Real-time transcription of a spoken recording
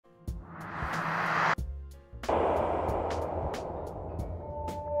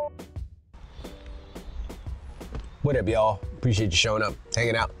What up, y'all? Appreciate you showing up,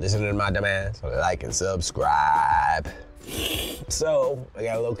 hanging out, listening to my dumb ass. So like and subscribe. So, I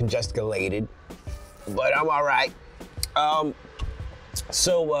got a little congested, but I'm all right. I want to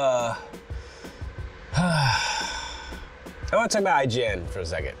talk about IGN for a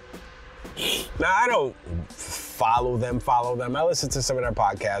second. Now, I don't follow them. I listen to some of their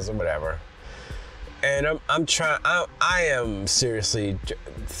podcasts or whatever. And I am seriously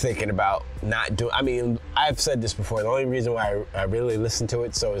thinking about not doing, I mean, I've said this before, the only reason why I really listen to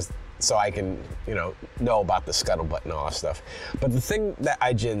it so I can, know about the scuttlebutt and all that stuff. But the thing that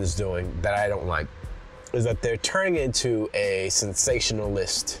IGN is doing that I don't like is that they're turning into a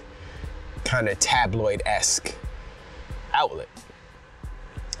sensationalist, kind of tabloid-esque outlet.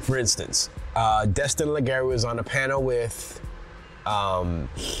 For instance, Destin Laguerre was on a panel with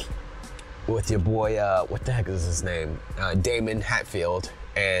your boy, what the heck is his name? Damon Hatfield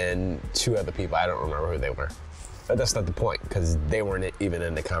and two other people. I don't remember who they were. But that's not the point, because they weren't even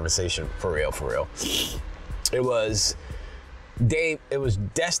in the conversation for real. It was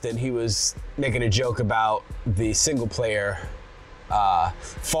Destin. He was making a joke about the single player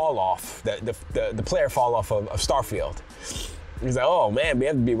fall off, the player fall off of Starfield. He's like, oh man, we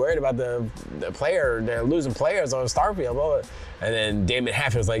have to be worried about the losing players on Starfield. And then Damon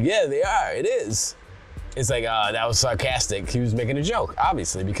Hatfield's like, yeah, they are, it is. It's like, that was sarcastic. He was making a joke,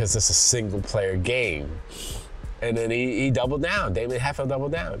 obviously, because it's a single player game. And then he doubled down, Damon Hatfield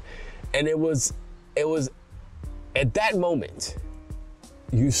doubled down. And it was at that moment,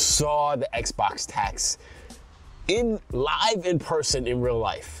 you saw the Xbox tax live in person in real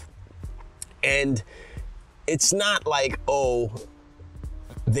life. And it's not like, oh,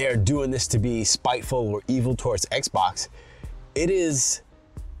 they're doing this to be spiteful or evil towards Xbox. It is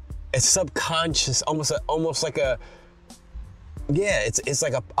a subconscious, almost like it's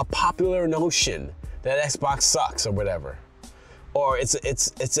like a popular notion that Xbox sucks or whatever. Or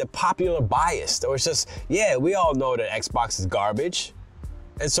it's a popular bias, or it's just, yeah, we all know that Xbox is garbage,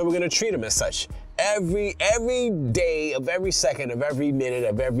 and so we're gonna treat them as such. Every day of every second of every minute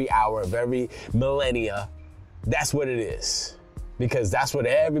of every hour of every millennia, that's what it is. Because that's what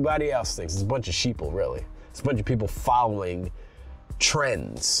everybody else thinks. It's a bunch of sheeple, really. It's a bunch of people following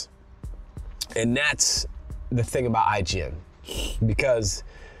trends. And that's the thing about IGN. Because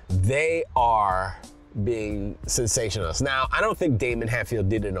they are being sensationalist. Now, I don't think Damon Hatfield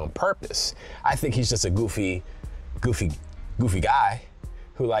did it on purpose. I think he's just a goofy guy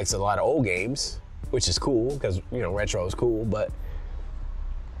who likes a lot of old games, which is cool, because, retro is cool, but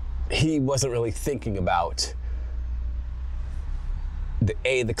he wasn't really thinking about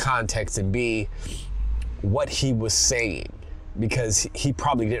the context, and B, what he was saying, because he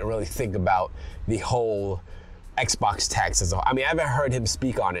probably didn't really think about the whole Xbox tax as a whole. I mean, I haven't heard him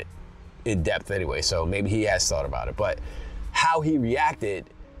speak on it in depth anyway, so maybe he has thought about it, but how he reacted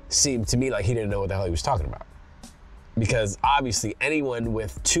seemed to me like he didn't know what the hell he was talking about. Because obviously anyone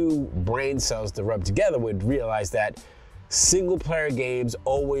with two brain cells to rub together would realize that single player games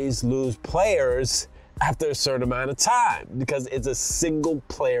always lose players after a certain amount of time, because it's a single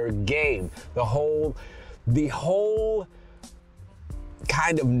player game. The whole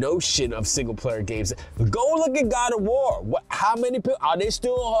kind of notion of single player games. Go look at God of War. How many people are they?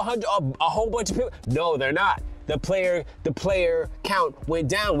 Still a whole bunch of people? No, they're not. The player count went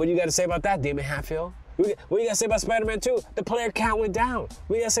down. What do you got to say about that, Damon Hatfield? What do you got to say about Spider-Man 2? The player count went down. What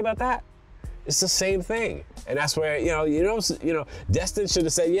do you got to say about that? It's the same thing, and that's where Destin should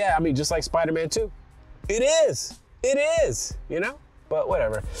have said, yeah, I mean, just like Spider-Man 2. It is, but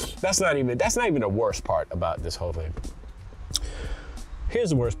whatever. That's not even the worst part about this whole thing.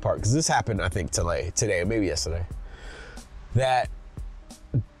 Here's the worst part, because this happened, I think, today, or maybe yesterday, that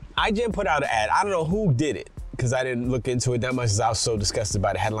IGN put out an ad. I don't know who did it, because I didn't look into it that much, because I was so disgusted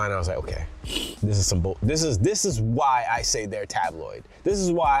by the headline. I was like, okay, this is some bull. This is why I say they're tabloid. This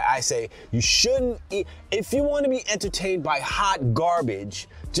is why I say you shouldn't eat. If you want to be entertained by hot garbage,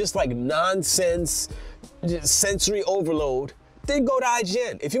 just like nonsense, sensory overload, then go to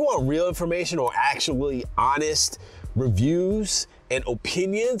IGN. If you want real information or actually honest reviews and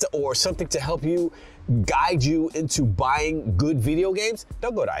opinions, or something to help you guide you into buying good video games,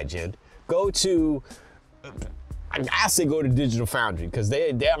 don't go to IGN. I say go to Digital Foundry, because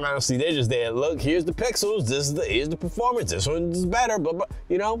they're honestly, they're just there. Look, here's the pixels, here's the performance, this one is better, but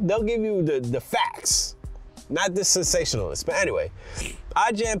they'll give you the facts, not the sensationalist. But anyway,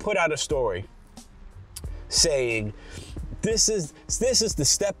 IGN put out a story saying this is the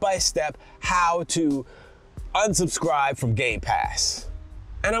step-by-step how to unsubscribe from Game Pass.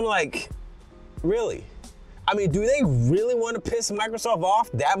 And I'm like, really? I mean, do they really want to piss Microsoft off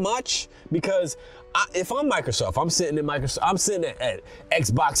that much? Because if I'm Microsoft, I'm sitting at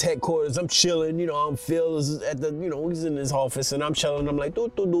Xbox headquarters. I'm chilling. You know, I'm Phil is at the, you know, he's in his office, and I'm chilling. I'm like,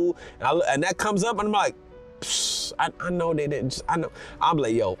 do. And that comes up, and I'm like, I know they didn't. I know. I'm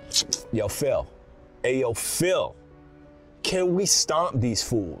like, yo, Phil. Hey, yo, Phil. Can we stomp these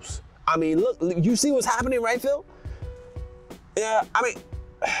fools? I mean, look, you see what's happening, right, Phil? Yeah, I mean,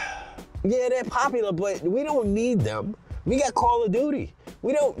 yeah, they're popular, but we don't need them. We got Call of Duty.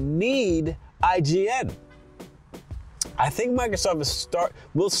 We don't need IGN. I think Microsoft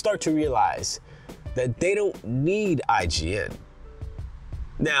will start to realize that they don't need IGN.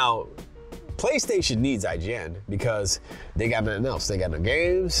 Now, PlayStation needs IGN because they got nothing else. They got no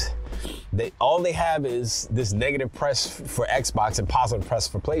games. All they have is this negative press for Xbox and positive press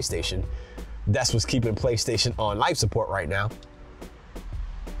for PlayStation. That's what's keeping PlayStation on life support right now.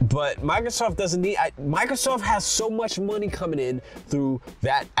 But Microsoft doesn't need. Microsoft has so much money coming in through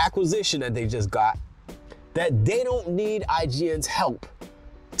that acquisition that they just got that they don't need IGN's help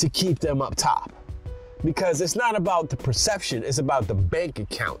to keep them up top. Because it's not about the perception, it's about the bank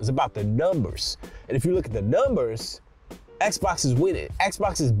account, it's about the numbers. And if you look at the numbers, Xbox is winning.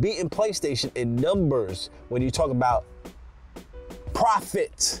 Xbox is beating PlayStation in numbers when you talk about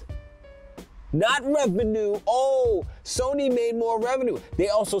profit, not revenue. Oh, Sony made more revenue. They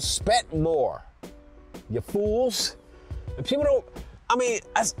also spent more. You fools. And people don't, I mean,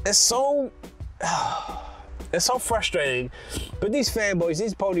 it's so frustrating. But these fanboys,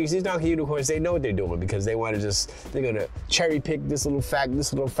 these ponies, these donkey unicorns, they know what they're doing because they want to they're going to cherry pick this little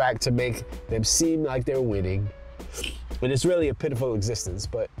fact to make them seem like they're winning. And it's really a pitiful existence,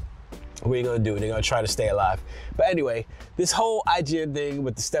 but what are you going to do? They're going to try to stay alive. But anyway, this whole IGN thing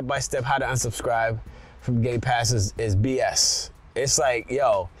with the step-by-step how to unsubscribe from Game Pass is BS. It's like,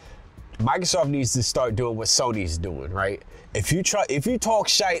 yo, Microsoft needs to start doing what Sony's doing, right? If you talk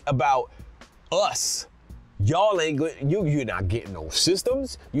shite about us, y'all ain't good. You're not getting no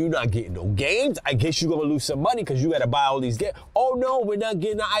systems. You're not getting no games. I guess you're gonna lose some money because you gotta buy all these games. Oh no, we're not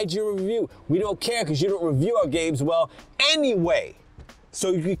getting an IGN review. We don't care because you don't review our games well anyway.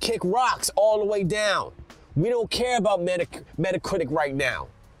 So you can kick rocks all the way down. We don't care about Metacritic right now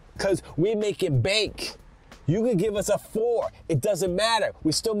because we're making bank. You can give us a 4. It doesn't matter.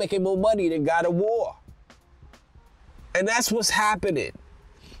 We're still making more money than God of War. And that's what's happening.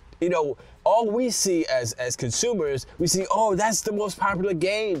 You know, all we see as consumers, we see, oh, that's the most popular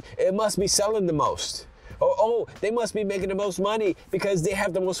game. It must be selling the most. Or, oh, they must be making the most money because they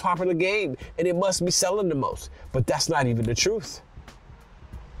have the most popular game and it must be selling the most. But that's not even the truth.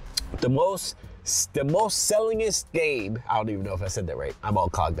 The most sellingest game, I don't even know if I said that right. I'm all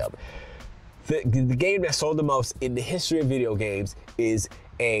clogged up. The game that sold the most in the history of video games is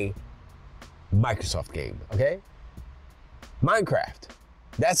a Microsoft game, okay? Minecraft.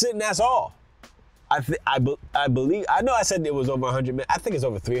 That's it and that's all. I believe, I know I said it was over 100 million. I think it's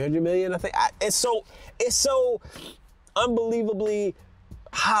over 300 million. I think it's so unbelievably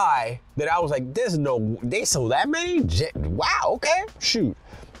high that I was like, they sold that many? Wow, okay, shoot.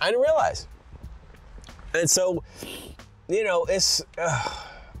 I didn't realize. And so, you know, it's,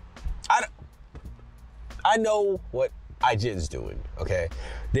 I know what IGN's doing, okay?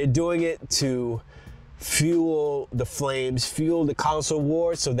 They're doing it to fuel the flames, fuel the console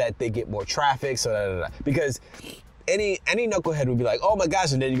war so that they get more traffic, because any knucklehead would be like, oh my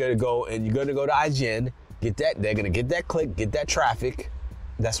gosh, and then you're gonna go to IGN, get that, they're gonna get that click, get that traffic.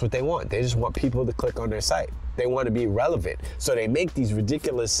 That's what they want. They just want people to click on their site. They want to be relevant. So they make these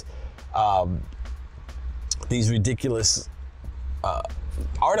ridiculous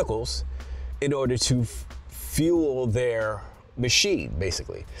articles in order to fuel their machine,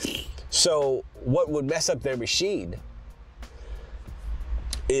 basically. So what would mess up their machine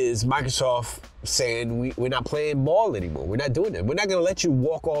is Microsoft saying we're not playing ball anymore. We're not doing it. We're not going to let you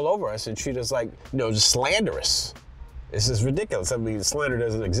walk all over us and treat us like, you know, just slander us. This is ridiculous. I mean, slander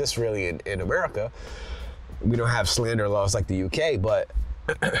doesn't exist really in America. We don't have slander laws like the UK, but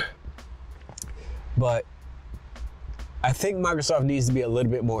I think Microsoft needs to be a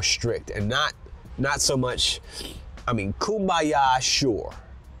little bit more strict and not so much, I mean, kumbaya, sure.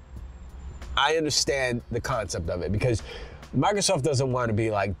 I understand the concept of it because Microsoft doesn't want to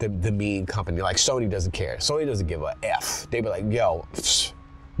be like the mean company, like Sony doesn't care. Sony doesn't give a F. They be like, yo,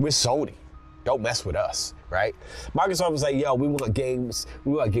 we're Sony. Don't mess with us, right? Microsoft was like, yo, we want games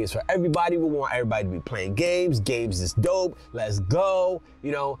for everybody. We want everybody to be playing games. Games is dope. Let's go,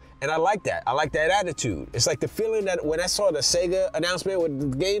 you know? And I like that. I like that attitude. It's like the feeling that when I saw the Sega announcement with the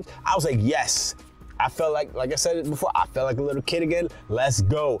games, I was like, yes. I felt like I said it before, I felt like a little kid again. Let's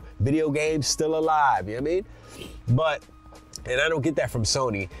go. Video games still alive, you know what I mean? And I don't get that from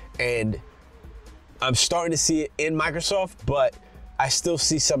Sony. And I'm starting to see it in Microsoft, but I still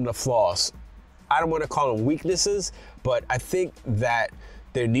see some of the flaws. I don't want to call them weaknesses, but I think that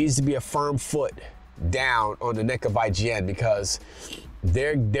there needs to be a firm foot down on the neck of IGN, because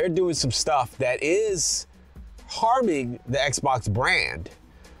they're doing some stuff that is harming the Xbox brand,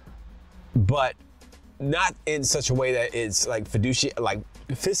 but not in such a way that it's like fiduciary, like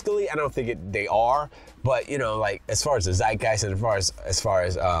fiscally. I don't think they are, but you know, like as far as the zeitgeist and as far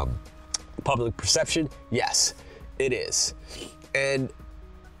as public perception, yes, it is. And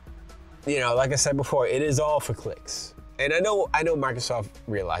you know, like I said before, it is all for clicks. And I know Microsoft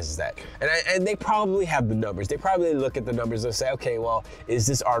realizes that. And they probably have the numbers. They probably look at the numbers and say, okay, well, is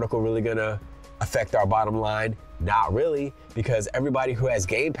this article really gonna affect our bottom line? Not really, because everybody who has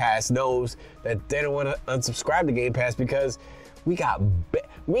Game Pass knows that they don't want to unsubscribe to Game Pass, because we got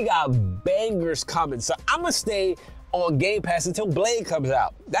bangers coming. So I'm gonna stay on Game Pass until Blade comes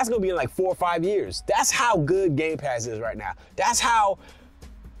out. That's gonna be in like 4 or 5 years. That's how good Game Pass is right now. That's how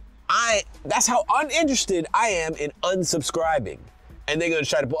uninterested I am in unsubscribing. And they're gonna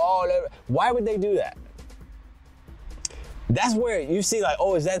try to put why would they do that? That's where you see like,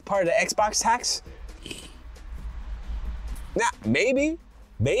 oh, is that part of the Xbox tax? Now, maybe,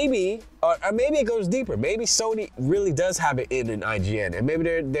 or maybe it goes deeper. Maybe Sony really does have it in an IGN, and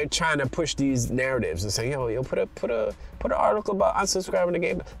maybe they're trying to push these narratives and say, yo, put an article about unsubscribing to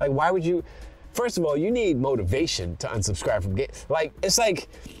game. Like, why would you? First of all, you need motivation to unsubscribe from game. Like, it's like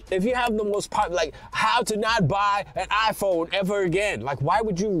if you have the most popular, like how to not buy an iPhone ever again. Like, why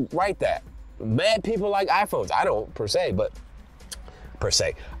would you write that? Mad people like iPhones. I don't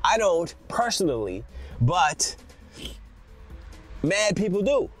I don't personally, but mad people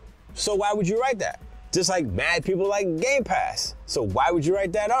do. So why would you write that? Just like mad people like Game Pass. So why would you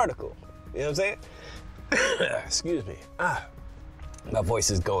write that article? You know what I'm saying? Excuse me. My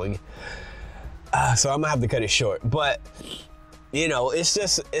voice is going. So I'm gonna have to cut it short. But, you know, it's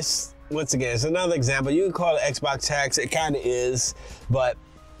once again, it's another example. You can call it Xbox tax. It kind of is. But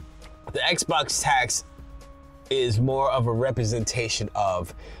the Xbox tax is more of a representation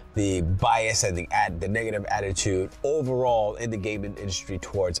of the bias and the negative attitude overall in the gaming industry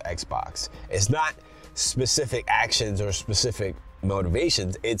towards Xbox. It's not specific actions or specific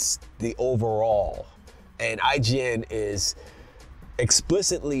motivations, it's the overall. And IGN is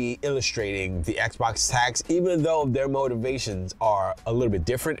explicitly illustrating the Xbox tax, even though their motivations are a little bit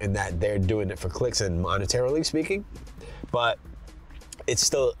different in that they're doing it for clicks and monetarily speaking, but it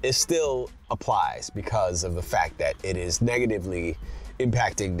still applies because of the fact that it is negatively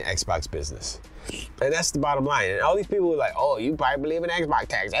impacting the Xbox business. And that's the bottom line. And all these people are like, oh, you probably believe in Xbox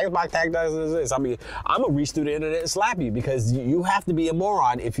tax. Xbox tax does this. I mean, I'm gonna reach through the internet and slap you, because you have to be a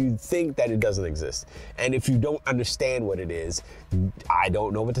moron if you think that it doesn't exist. And if you don't understand what it is, I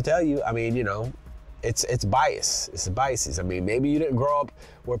don't know what to tell you. I mean, you know, it's bias. It's biases. I mean, maybe you didn't grow up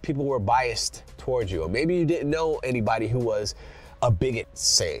where people were biased towards you, or maybe you didn't know anybody who was a bigot,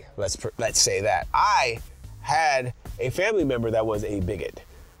 say. Let's say that. I had a family member that was a bigot.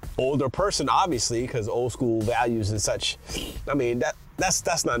 Older person, obviously, because old school values and such. I mean,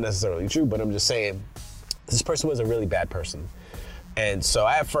 that's not necessarily true, but I'm just saying this person was a really bad person. And so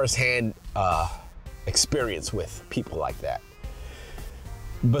I have firsthand experience with people like that.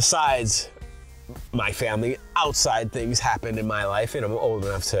 Besides my family, outside things happen in my life, and I'm old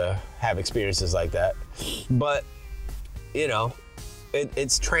enough to have experiences like that. But, you know, it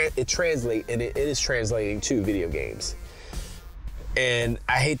is translating to video games. And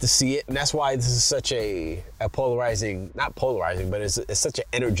I hate to see it, and that's why this is such a polarizing, not polarizing, but it's such an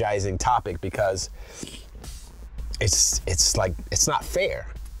energizing topic, because it's like, it's not fair.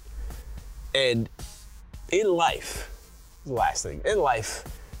 And in life, the last thing, in life,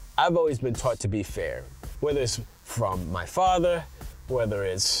 I've always been taught to be fair, whether it's from my father, whether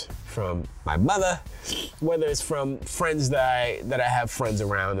it's from my mother, whether it's from friends that I have friends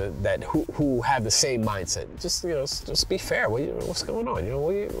around who have the same mindset. Just, you know, just be fair. What's going on? You know,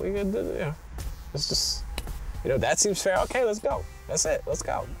 what you gonna do? You know, it's just, you know, that seems fair. Okay, let's go. That's it. Let's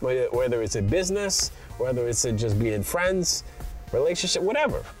go. Whether it's in business, whether it's in just being friends, relationship,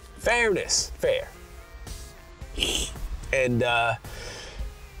 whatever. Fairness, fair. And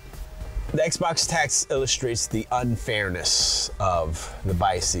the Xbox tax illustrates the unfairness of the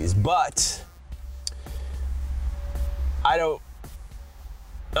biases, but I'm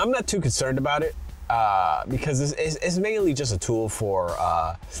not too concerned about it because it's mainly just a tool for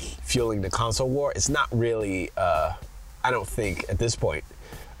fueling the console war. It's not really, I don't think at this point,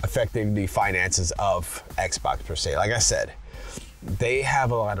 affecting the finances of Xbox per se. Like I said, they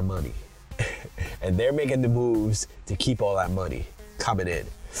have a lot of money and they're making the moves to keep all that money coming in.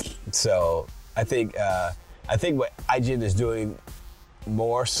 So I think what IGN is doing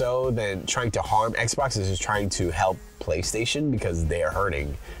more so than trying to harm Xbox is just trying to help PlayStation because they are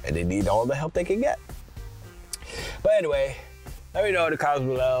hurting and they need all the help they can get. But anyway, let me know in the comments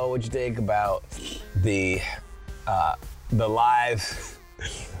below what you think about the live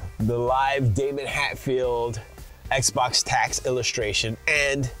Damon Hatfield Xbox tax illustration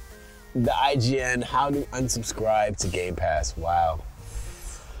and the IGN how to unsubscribe to Game Pass. Wow.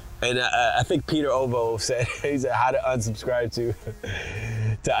 And I think Peter Ovo said, he said how to unsubscribe to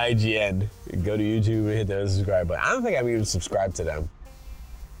IGN. Go to YouTube and hit the unsubscribe button. I don't think I've even subscribed to them.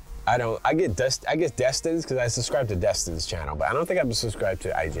 I get Destin's because I subscribe to Destin's channel, but I don't think I'm subscribed to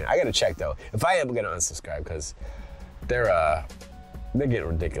IGN. I gotta check though. If I am, I'm gonna unsubscribe because they're getting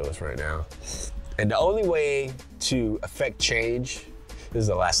ridiculous right now. And the only way to affect change, this is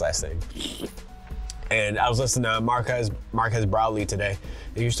the last thing. And I was listening to Marquez Broadley today.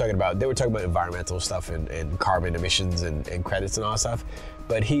 They were talking about environmental stuff and carbon emissions and credits and all that stuff.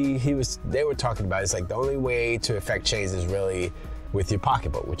 But they were talking about it's like the only way to affect change is really with your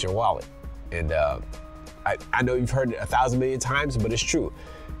pocketbook, with your wallet. And I know you've heard it 1,000 million times, but it's true.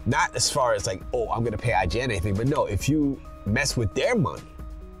 Not as far as like, oh, I'm gonna pay IGN anything, but no, if you mess with their money,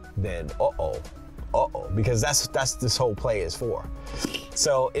 then because that's this whole play is for.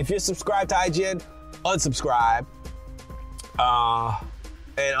 So if you're subscribed to IGN, unsubscribe.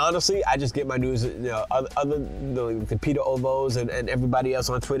 And honestly, I just get my news, the Peter Ovos and everybody else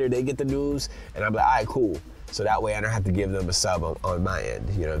on Twitter, they get the news, and I'm like, all right, cool. So that way I don't have to give them a sub on my end,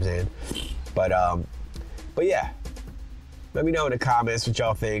 you know what I'm saying? But yeah, let me know in the comments what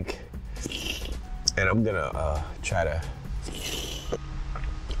y'all think, and I'm gonna try to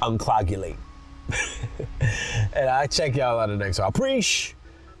unclogulate. And I'll check y'all on the next one. I appreciate,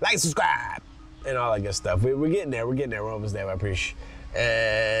 like, subscribe, and all that good stuff. We're getting there. We're almost there. I appreciate.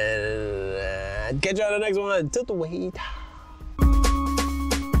 And catch you on the next one. Till the wait.